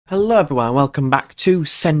Hello everyone, welcome back to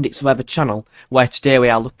Send It's Weather channel, where today we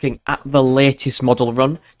are looking at the latest model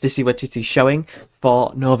run to see what it is showing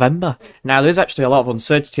for November. Now there's actually a lot of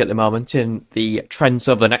uncertainty at the moment in the trends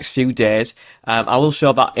over the next few days. I will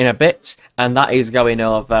show that in a bit, and that is going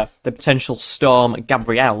over the potential storm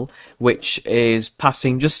Gabrielle, which is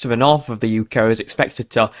passing just to the north of the UK as expected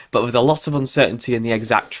to, but there's a lot of uncertainty in the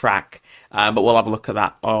exact track, but we'll have a look at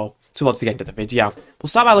that all towards the end of the video. We'll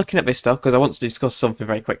start by looking at this stuff because I want to discuss something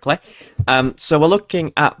very quickly. So we're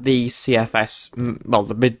looking at the CFS, well,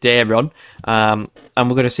 the midday run, and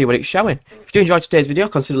we're going to see what it's showing. If you do enjoy today's video,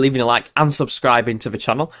 consider leaving a like and subscribing to the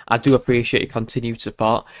channel. I do appreciate your continued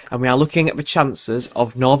support. And we are looking at the chances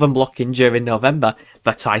of northern blocking during November,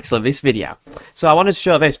 the title of this video. So I wanted to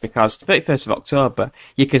show this because 31st of October,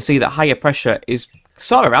 you can see that higher pressure is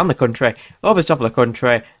sort of around the country, over the top of the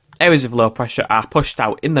country. Areas of low pressure are pushed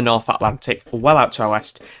out in the North Atlantic, well out to our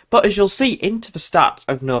west, but as you'll see into the start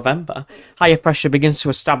of November, higher pressure begins to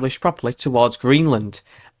establish properly towards Greenland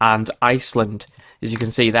and Iceland. As you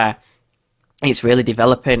can see there, it's really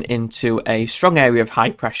developing into a strong area of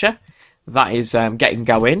high pressure that is getting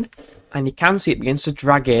going, and you can see it begins to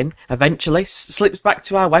drag in, eventually slips back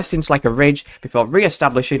to our west into like a ridge before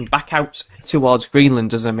re-establishing back out towards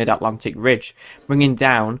Greenland as a mid-Atlantic ridge, bringing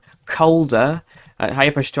down colder,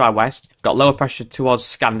 higher pressure to our west, got lower pressure towards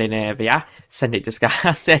Scandinavia, send it to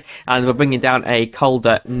Scandinavia, and we're bringing down a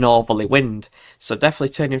colder northerly wind. So definitely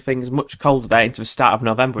turning things much colder there into the start of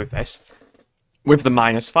November with this, with the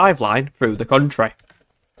 -5 line through the country.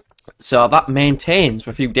 So that maintains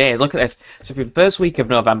for a few days. Look at this. So for the first week of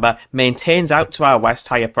November, maintains out to our west,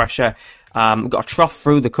 higher pressure. We've got a trough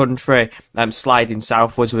through the country, sliding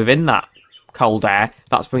southwards within that cold air.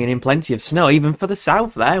 That's bringing in plenty of snow, even for the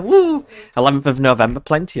south there. Woo! 11th of November,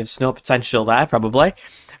 plenty of snow potential there, probably.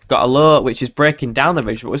 Got a low which is breaking down the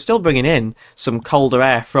ridge, but we're still bringing in some colder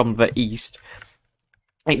air from the east.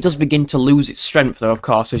 It does begin to lose its strength, though, of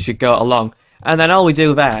course, as you go along. And then all we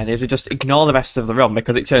do then is we just ignore the rest of the run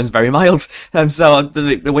because it turns very mild. And so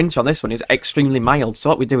the winter on this one is extremely mild. So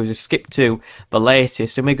what we do is we skip to the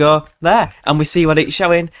latest and we go there. And we see what it's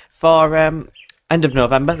showing for end of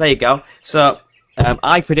November. There you go. So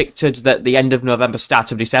I predicted that the end of November,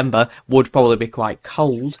 start of December would probably be quite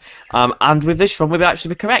cold. And with this run, we will actually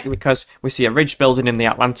be correct because we see a ridge building in the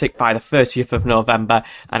Atlantic by the 30th of November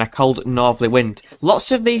and a cold northerly wind.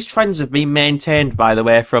 Lots of these trends have been maintained, by the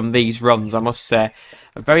way, from these runs, I must say.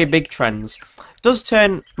 Very big trends. Does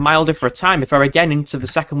turn milder for a time before again into the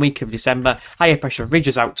second week of December, higher pressure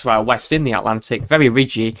ridges out to our west in the Atlantic, very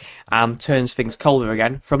ridgy, and turns things colder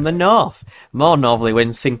again from the north. More northerly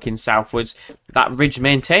winds sinking southwards. That ridge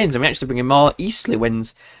maintains, and we actually bring in more easterly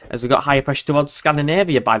winds as we got higher pressure towards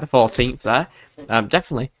Scandinavia by the 14th there.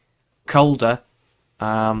 Definitely colder,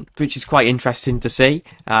 which is quite interesting to see.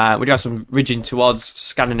 We do have some ridging towards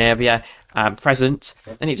Scandinavia present,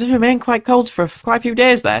 and it does remain quite cold for quite a few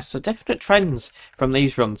days there, so definite trends from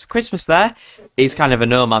these runs. Christmas there is kind of a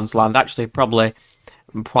no man's land, actually probably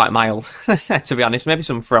quite mild, to be honest, maybe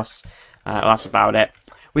some frost, that's about it.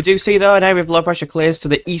 We do see though an area of low pressure clears to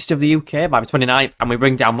the east of the UK by the 29th, and we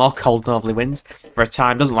bring down more cold northerly winds for a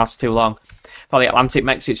time, doesn't last too long, for the Atlantic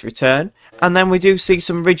makes its return, and then we do see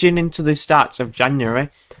some ridging into the starts of January.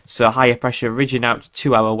 So higher pressure ridging out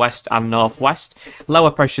to our west and northwest.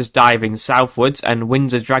 Lower pressures diving southwards and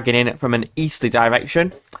winds are dragging in from an easterly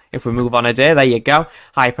direction. If we move on a day, there you go.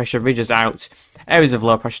 High pressure ridges out. Areas of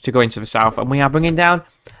low pressure to go into the south. And we are bringing down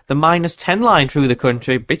the -10 line through the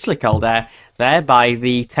country. Bitterly cold air there by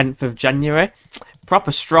the 10th of January.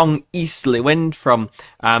 Proper strong easterly wind from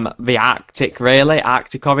the Arctic, really.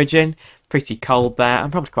 Arctic origin. Pretty cold there, and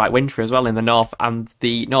probably quite wintry as well in the north and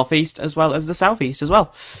the northeast, as well as the southeast as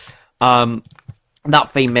well.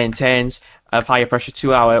 That theme maintains of higher pressure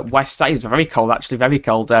to our west. That is very cold, actually, very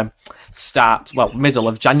cold start, well, middle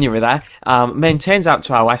of January there. Maintains out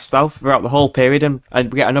to our west, though, throughout the whole period, and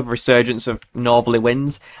we get another resurgence of northerly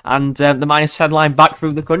winds, and the -10 line back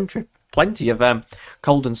through the country. Plenty of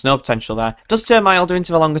cold and snow potential there. Does turn milder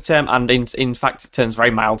into the longer term, and in fact, it turns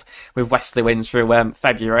very mild with westerly winds through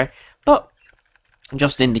February. But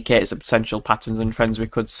just indicates the potential patterns and trends we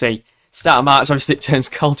could see. Start of March, obviously it turns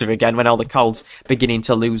colder again when all the cold's beginning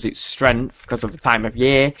to lose its strength because of the time of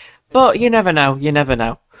year. But you never know, you never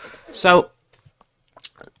know. So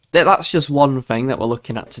that's just one thing that we're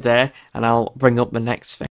looking at today, and I'll bring up the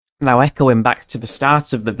next thing. Now, echoing back to the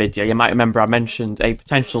start of the video, you might remember I mentioned a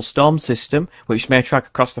potential storm system which may track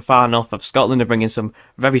across the far north of Scotland and bring in some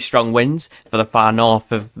very strong winds for the far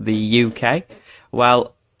north of the UK.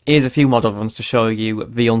 Well, here's a few model runs to show you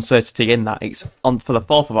the uncertainty in that. It's on for the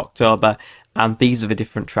 4th of October, and these are the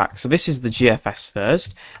different tracks. So this is the GFS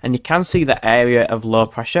first, and you can see the area of low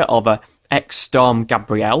pressure over ex-storm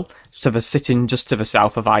Gabrielle, so they're sitting just to the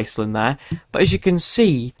south of Iceland there. But as you can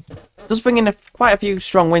see, it does bring in quite a few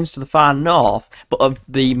strong winds to the far north, but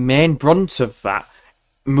the main brunt of that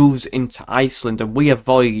moves into Iceland, and we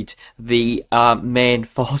avoid the main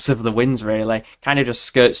force of the winds, really. Kind of just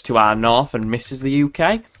skirts to our north and misses the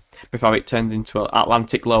UK before it turns into an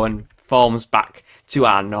Atlantic low and forms back to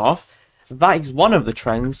our north. That is one of the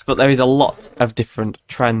trends, but there is a lot of different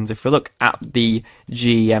trends. If we look at the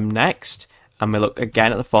GEM next, and we look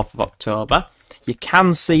again at the 4th of October, you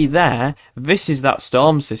can see there, this is that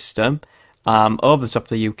storm system over the top of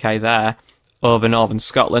the UK there, over northern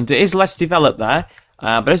Scotland. It is less developed there,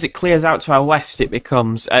 but as it clears out to our west, it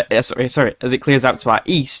becomes, as it clears out to our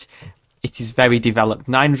east, it is very developed.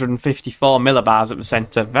 954 millibars at the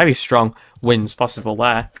centre, very strong winds possible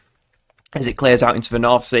there. As it clears out into the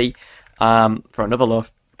North Sea, for another low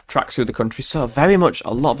tracks through the country, so very much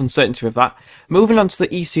a lot of uncertainty with that. Moving on to the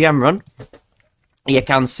ECM run, you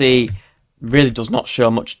can see really does not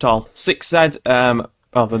show much at all. 6Z,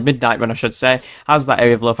 well, the midnight run I should say, has that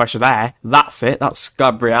area of low pressure there. That's it, that's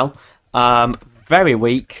Gabrielle. Very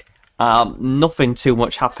weak, nothing too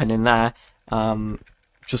much happening there.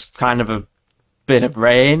 Just kind of a bit of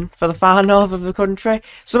rain for the far north of the country.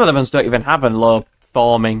 Some of the ones don't even have a low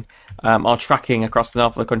forming or tracking across the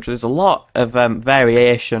north of the country. There's a lot of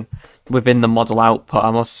variation within the model output,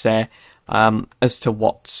 I must say, as to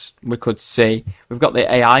what we could see. We've got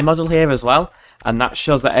the AI model here as well, and that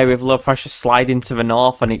shows that area of low pressure sliding to the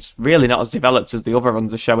north, and it's really not as developed as the other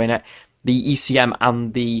ones are showing it. The ECM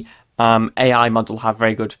and the AI model have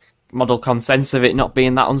very good model consensus of it not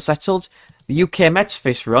being that unsettled. The UK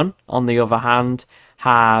Metafish run, on the other hand,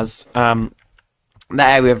 has the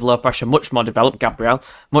area of low pressure much more developed, Gabrielle,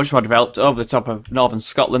 much more developed over the top of northern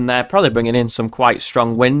Scotland there, probably bringing in some quite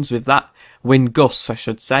strong winds with that. Wind gusts, I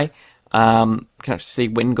should say. You can actually see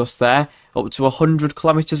wind gusts there, up to 100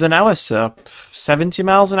 kilometres an hour, so 70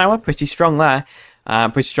 miles an hour, pretty strong there.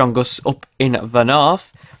 Pretty strong gusts up in the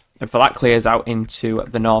north. And for that clears out into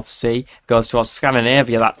the North Sea, goes towards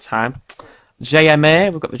Scandinavia that time.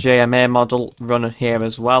 JMA, we've got the JMA model running here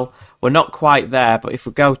as well. We're not quite there, but if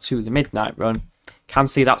we go to the midnight run, can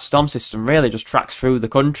see that storm system really just tracks through the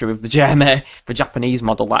country with the JMA, the Japanese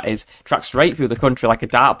model that is, tracks straight through the country like a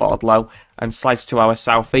dartboard low and slides to our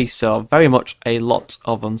southeast, so very much a lot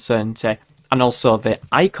of uncertainty. And also the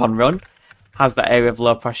Icon run has that area of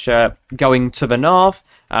low pressure going to the north,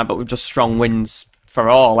 but with just strong winds for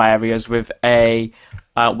all areas, with a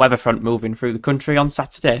weather front moving through the country on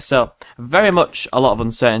Saturday. So very much a lot of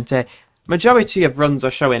uncertainty. Majority of runs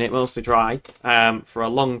are showing it mostly dry for a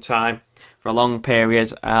long time, for a long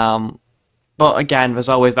period. But again, there's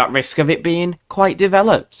always that risk of it being quite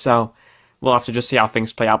developed. So we'll have to just see how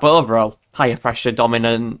things play out. But overall, higher pressure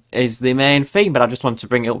dominant is the main theme, but I just wanted to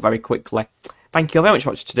bring it up very quickly. Thank you very much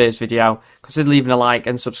for watching today's video. Consider leaving a like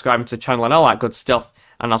and subscribing to the channel and all that good stuff.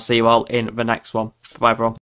 And I'll see you all in the next one. Bye, everyone.